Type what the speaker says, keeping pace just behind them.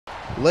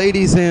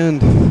Ladies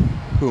and,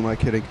 who am I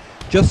kidding?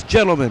 Just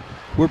gentlemen,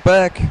 we're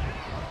back.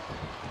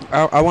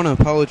 I want to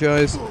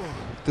apologize.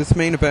 This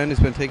main event has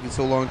been taking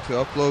so long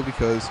to upload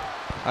because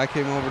I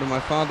came over to my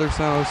father's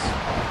house.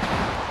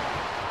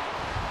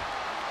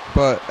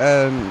 But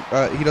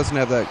he doesn't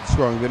have that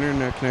strong of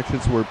internet connection,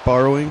 so we're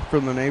borrowing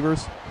from the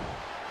neighbors.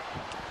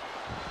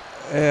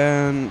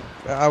 And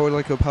I would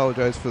like to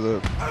apologize for the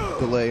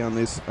delay on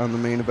the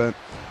main event.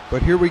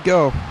 But here we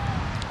go.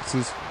 This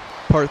is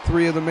part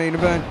 3 of the main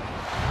event.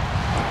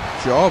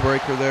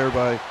 Jawbreaker there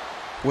by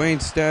Wayne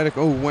Static.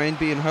 Oh, Wayne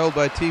being held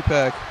by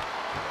T-Pac.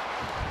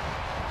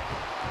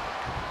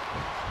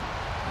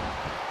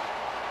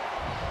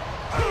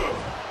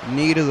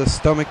 Knee to the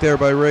stomach there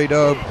by Ray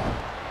Dub.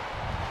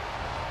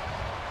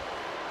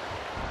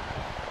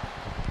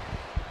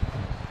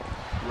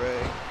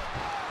 Ray.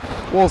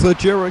 Walls of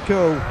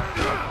Jericho.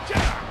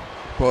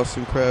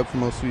 Boston Crab for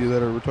most of you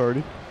that are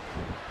retarded.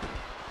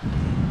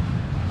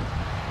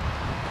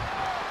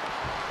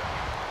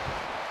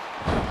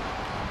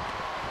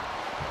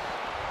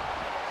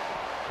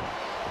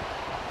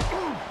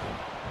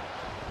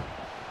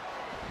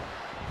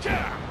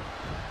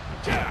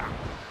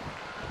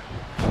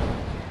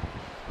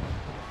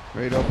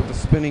 Right up with the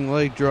spinning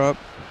leg drop.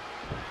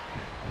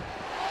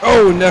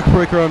 Oh,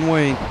 neckbreaker on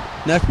Wayne.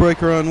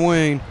 Neckbreaker on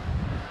Wayne.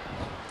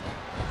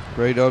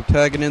 Right up,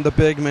 tagging in the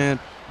big man.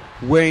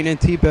 Wayne and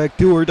T-Pac,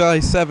 do or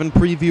die 7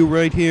 preview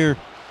right here.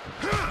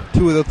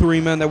 2 of the 3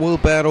 men that will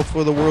battle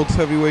for the World's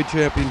Heavyweight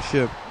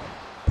Championship.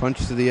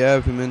 Punch to the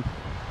abdomen.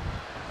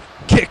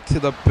 Kick to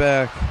the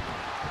back.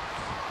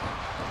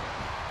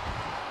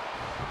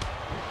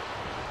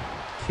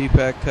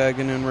 T-Pac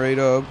tagging in right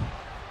up.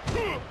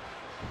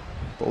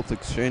 Both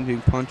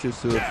exchanging punches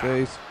to the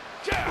face.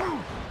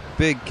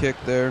 Big kick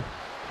there.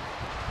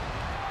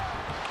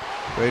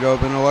 Right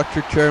up an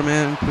electric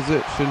chairman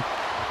position.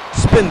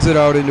 Spins it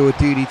out into a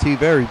DDT.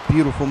 Very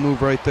beautiful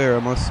move right there,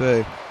 I must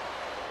say.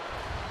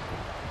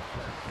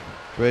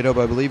 Right up,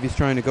 I believe he's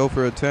trying to go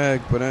for a tag,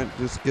 but that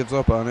just gives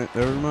up on it.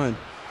 Never mind.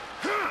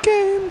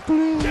 Game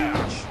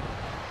glitch.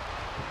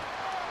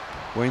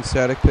 Wayne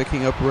Static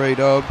picking up Ray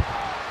Dub.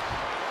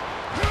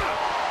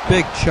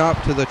 Big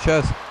chop to the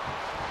chest.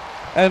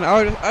 And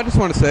I just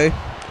want to say,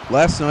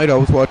 last night I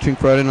was watching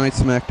Friday Night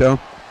SmackDown,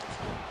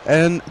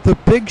 and the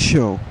Big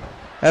Show,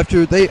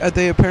 after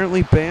they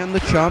apparently banned the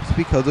chops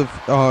because of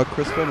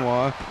Chris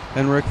Benoit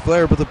and Ric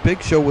Flair, but the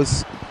Big Show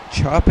was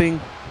chopping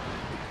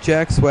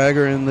Jack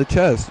Swagger in the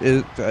chest.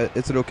 Is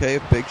it okay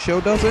if Big Show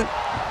does it?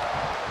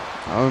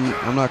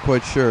 I'm not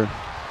quite sure.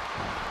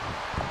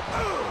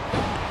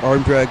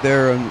 Arm drag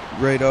there and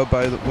right up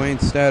by Wayne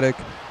Static.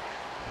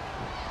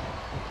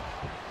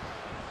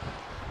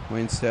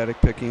 Wayne Static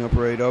picking up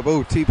right up.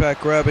 Oh, T-Pac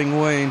grabbing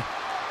Wayne.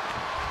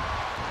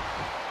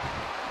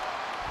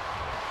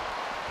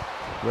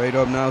 Right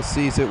up now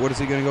sees it. What is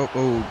he going to go?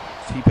 Oh,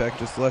 T-Pac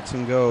just lets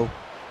him go.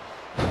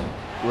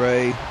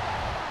 Ray.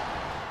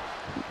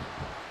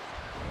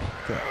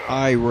 The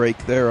eye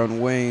rake there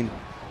on Wayne.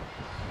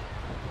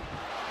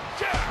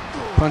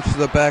 Punch to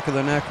the back of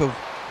the neck of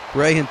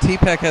Ray. And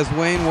T-Pac has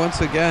Wayne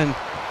once again.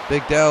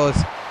 Big Dallas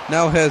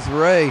now has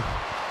Ray.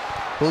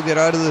 We'll get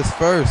out of this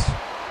first.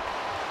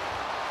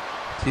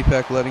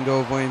 T-Pac letting go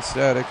of Wayne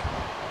Static.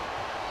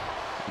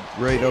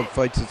 Ray Dub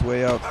fights his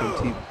way out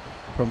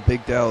from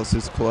Big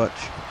Dallas's clutch.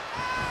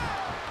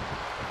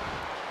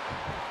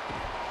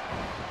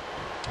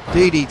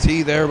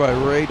 DDT there by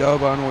Ray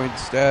Dub on Wayne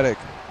Static.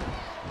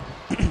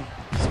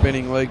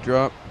 Spinning leg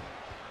drop.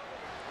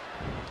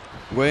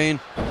 Wayne,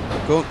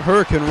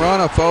 Hurricane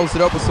Rana follows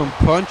it up with some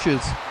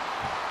punches.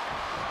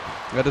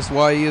 That is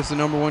why he is the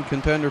 #1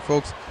 contender,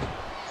 folks.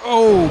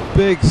 Oh,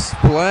 big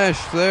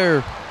splash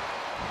there.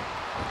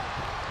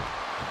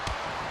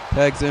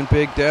 Tags in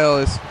Big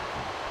Dallas.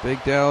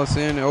 Big Dallas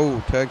in.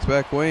 Oh, tags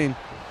back Wayne.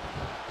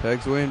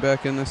 Tags Wayne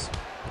back in this.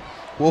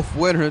 Wolf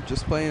Winter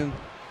just playing.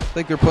 I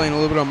think they're playing a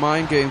little bit of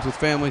mind games with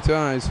Family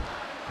Ties.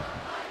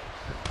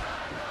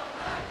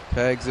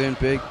 Tags in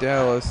Big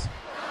Dallas.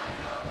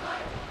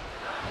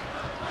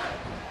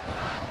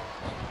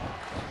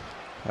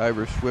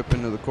 Irish whip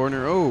into the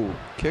corner. Oh,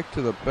 kick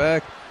to the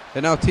back.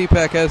 And now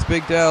T-Pac has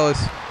Big Dallas.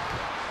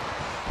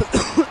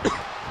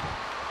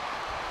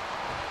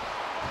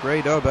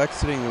 Ray Dub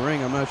exiting the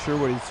ring. I'm not sure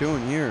what he's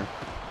doing here.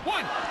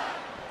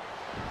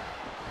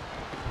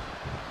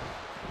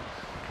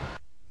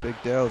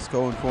 Big Dallas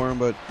going for him,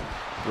 but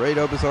Ray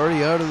Dub is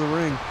already out of the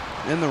ring.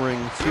 In the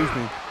ring, excuse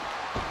me.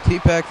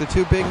 T-Pac, the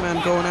 2 big men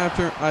going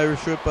after.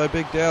 Irish whip by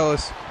Big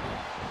Dallas.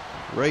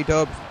 Ray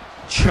Dub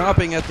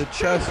chopping at the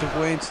chest of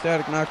Wayne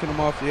Static, knocking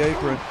him off the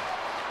apron.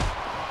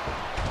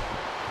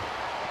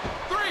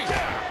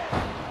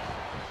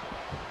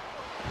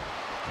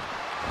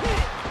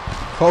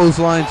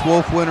 Clotheslines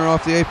Wolf Winter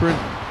off the apron.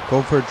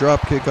 Go for a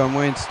drop kick on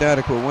Wayne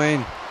Static, but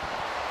Wayne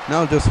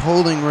now just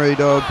holding Ray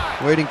Dub,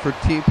 waiting for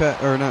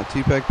T-Pac, or not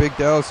T-Pac, Big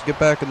Dallas to get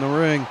back in the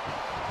ring.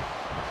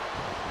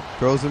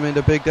 Throws him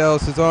into Big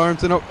Dallas's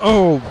arms, and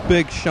oh,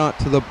 big shot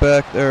to the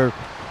back there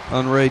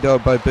on Ray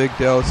Dub by Big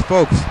Dallas.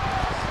 Folks,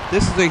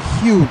 this is a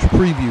huge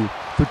preview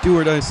for Do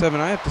or Die 7.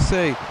 I have to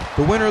say,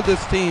 the winner of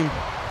this team,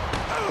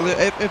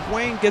 if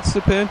Wayne gets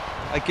the pin,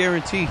 I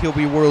guarantee he'll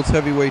be World's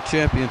Heavyweight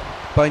Champion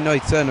by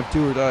night's end of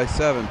Do or Die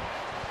 7.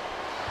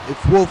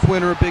 If Wolf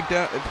winner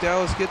if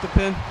Dallas get the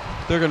pin,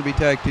 they're going to be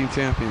tag team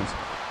champions.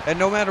 And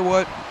no matter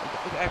what,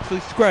 actually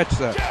scratch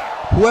that.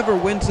 Whoever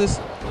wins this,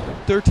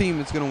 their team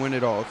is going to win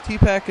it all. If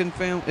T-Pac and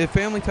if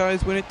Family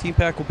Ties win it,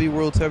 T-Pac will be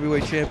World's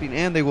Heavyweight Champion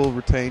and they will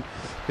retain.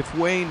 If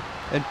Wayne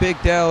and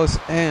Big Dallas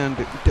and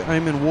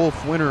Diamond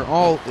Wolf winner,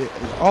 all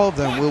of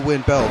them will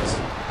win belts.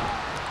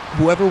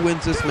 Whoever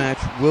wins this match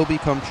will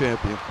become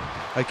champion.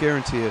 I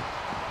guarantee it.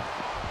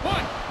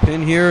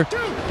 Pin here.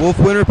 Wolf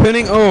winner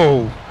pinning.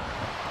 Oh!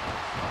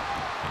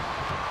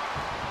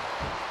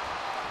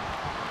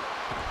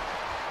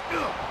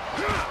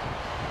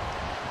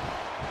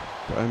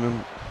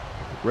 Diamond.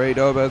 Ray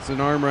Dub has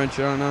an arm wrench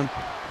on him.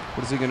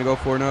 What is he going to go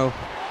for now?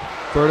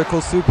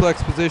 Vertical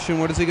suplex position.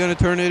 What is he going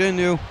to turn it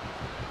into?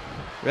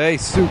 Ray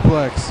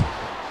suplex.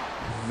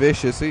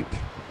 Vicious.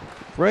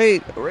 Ray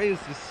is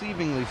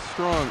deceivingly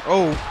strong.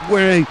 Oh,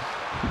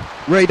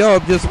 Ray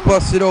Dub just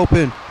busted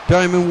open.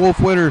 Diamond Wolf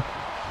winner.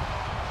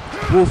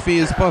 Wolfie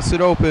is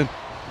busted open.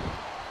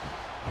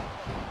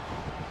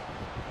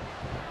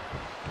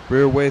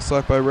 Rear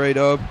waistlock by Ray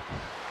Dub.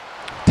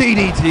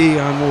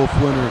 DDT on Wolf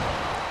winner.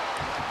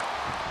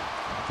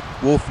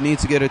 Wolf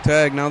needs to get a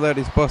tag now that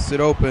he's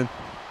busted open.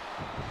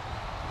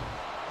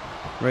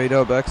 Ray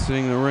Dub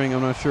exiting the ring.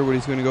 I'm not sure what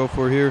he's going to go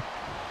for here.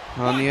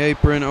 On the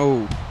apron.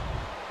 Oh.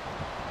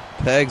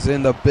 Tags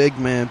in the big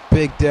man,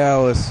 Big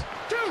Dallas.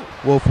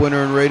 Wolf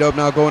winner and Ray Dub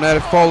now going at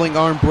it. Falling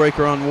arm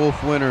breaker on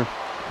Wolf winner.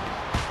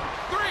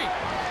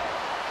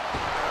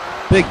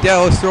 Big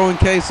Dallas throwing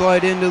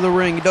K-Slide into the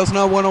ring. He does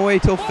not want to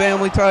wait till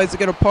Family Ties to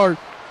get a part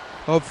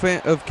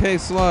of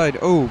K-Slide.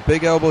 Oh,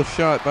 big elbow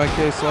shot by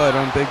K-Slide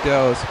on Big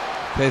Dallas.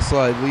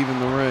 K-Slide leaving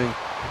the ring.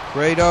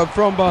 Ray Dub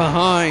from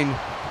behind.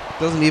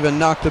 Doesn't even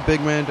knock the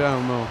big man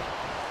down though.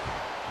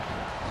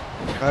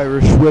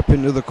 Irish whip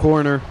into the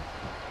corner.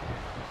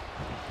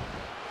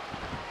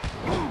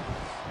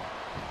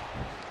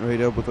 Ray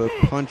Dub with a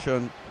punch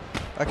on.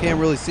 I can't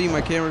really see.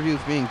 My camera view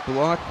is being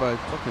blocked by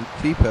fucking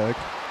T-Pac.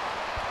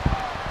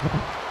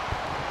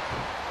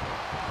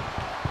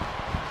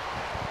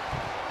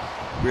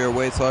 Rear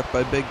waistlock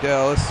by Big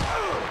Dallas.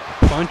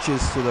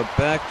 Punches to the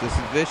back, just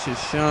vicious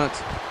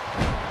shots.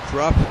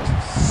 Drop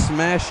it,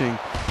 smashing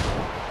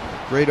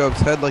Ray Dub's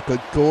head like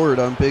a gourd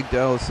on Big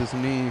Dallas's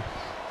knee.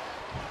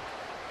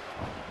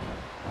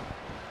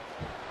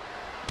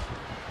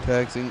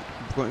 Tags in,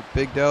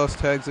 Big Dallas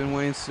tags in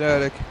Wayne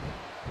Static.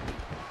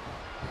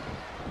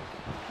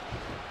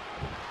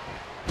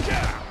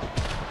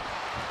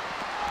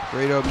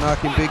 Ray Dub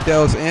knocking Big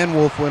Dallas and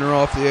Wolf winner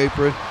off the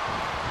apron.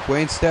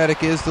 Wayne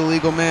Static is the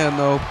legal man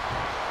though.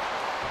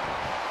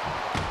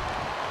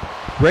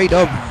 Ray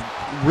Dub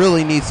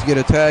really needs to get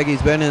a tag.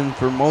 He's been in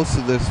for most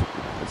of this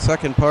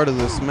second part of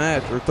this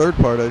match, or third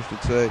part I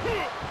should say.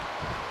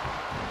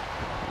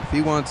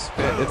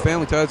 If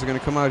Family Ties are going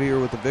to come out here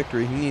with a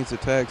victory, he needs to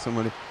tag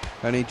somebody,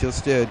 and he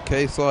just did.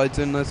 K-Slide's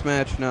in this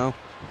match now.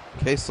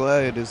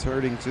 K-Slide is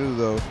hurting too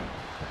though.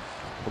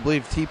 I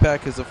believe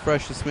T-Pac is the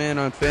freshest man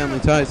on Family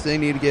Ties. They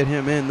need to get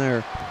him in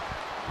there.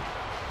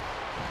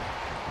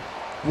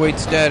 Wade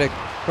Static,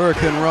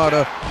 Hurricane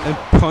Rana, and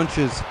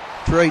punches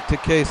straight to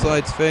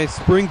K-Slide's face.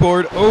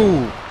 Springboard,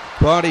 oh,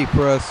 body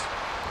press.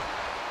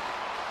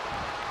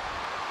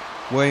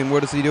 Wayne,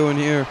 what is he doing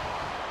here?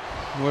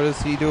 What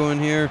is he doing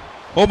here?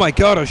 Oh my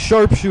God, a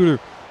sharpshooter.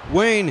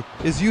 Wayne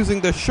is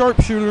using the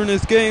sharpshooter in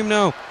his game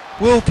now.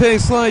 Will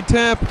K-Slide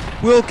tap?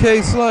 Will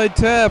K-Slide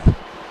tap?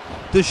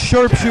 The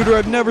sharpshooter,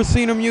 I've never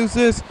seen him use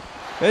this.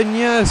 And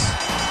yes,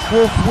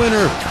 Wolf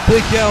winner,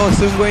 Big Dallas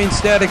and Wayne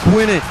Static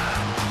win it.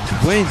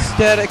 Wayne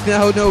Static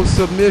now no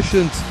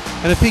submissions.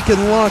 And if he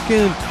can lock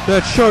in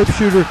that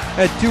sharpshooter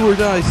at Do or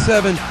Die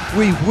 7,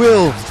 we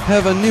will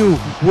have a new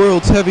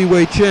World's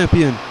Heavyweight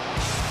Champion.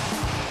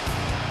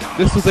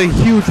 This was a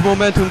huge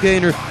momentum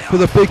gainer for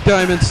the Big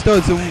Diamond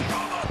Studs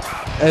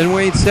and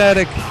Wayne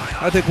Static.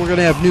 I think we're going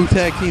to have new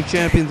tag team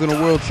champions and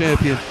a world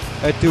champion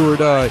at Do or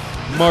Die.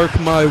 Mark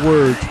my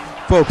words.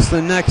 Folks,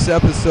 the next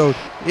episode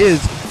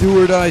is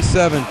Do or Die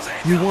 7.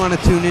 You want to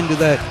tune into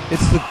that.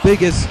 It's the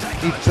biggest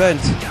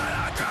event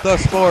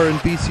thus far in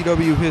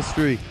BCW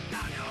history.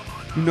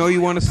 You know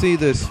you want to see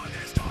this.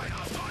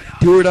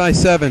 Do or Die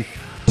 7,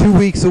 2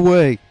 weeks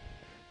away.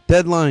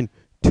 Deadline,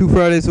 2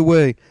 Fridays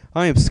away.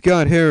 I am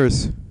Scott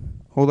Harris.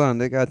 Hold on,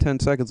 they got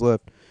 10 seconds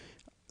left.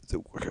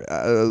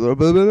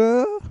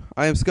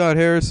 I am Scott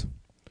Harris.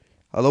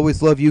 I'll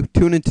always love you.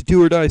 Tune in to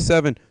Do or Die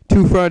 7,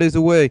 2 Fridays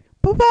away.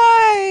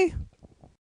 Bye-bye.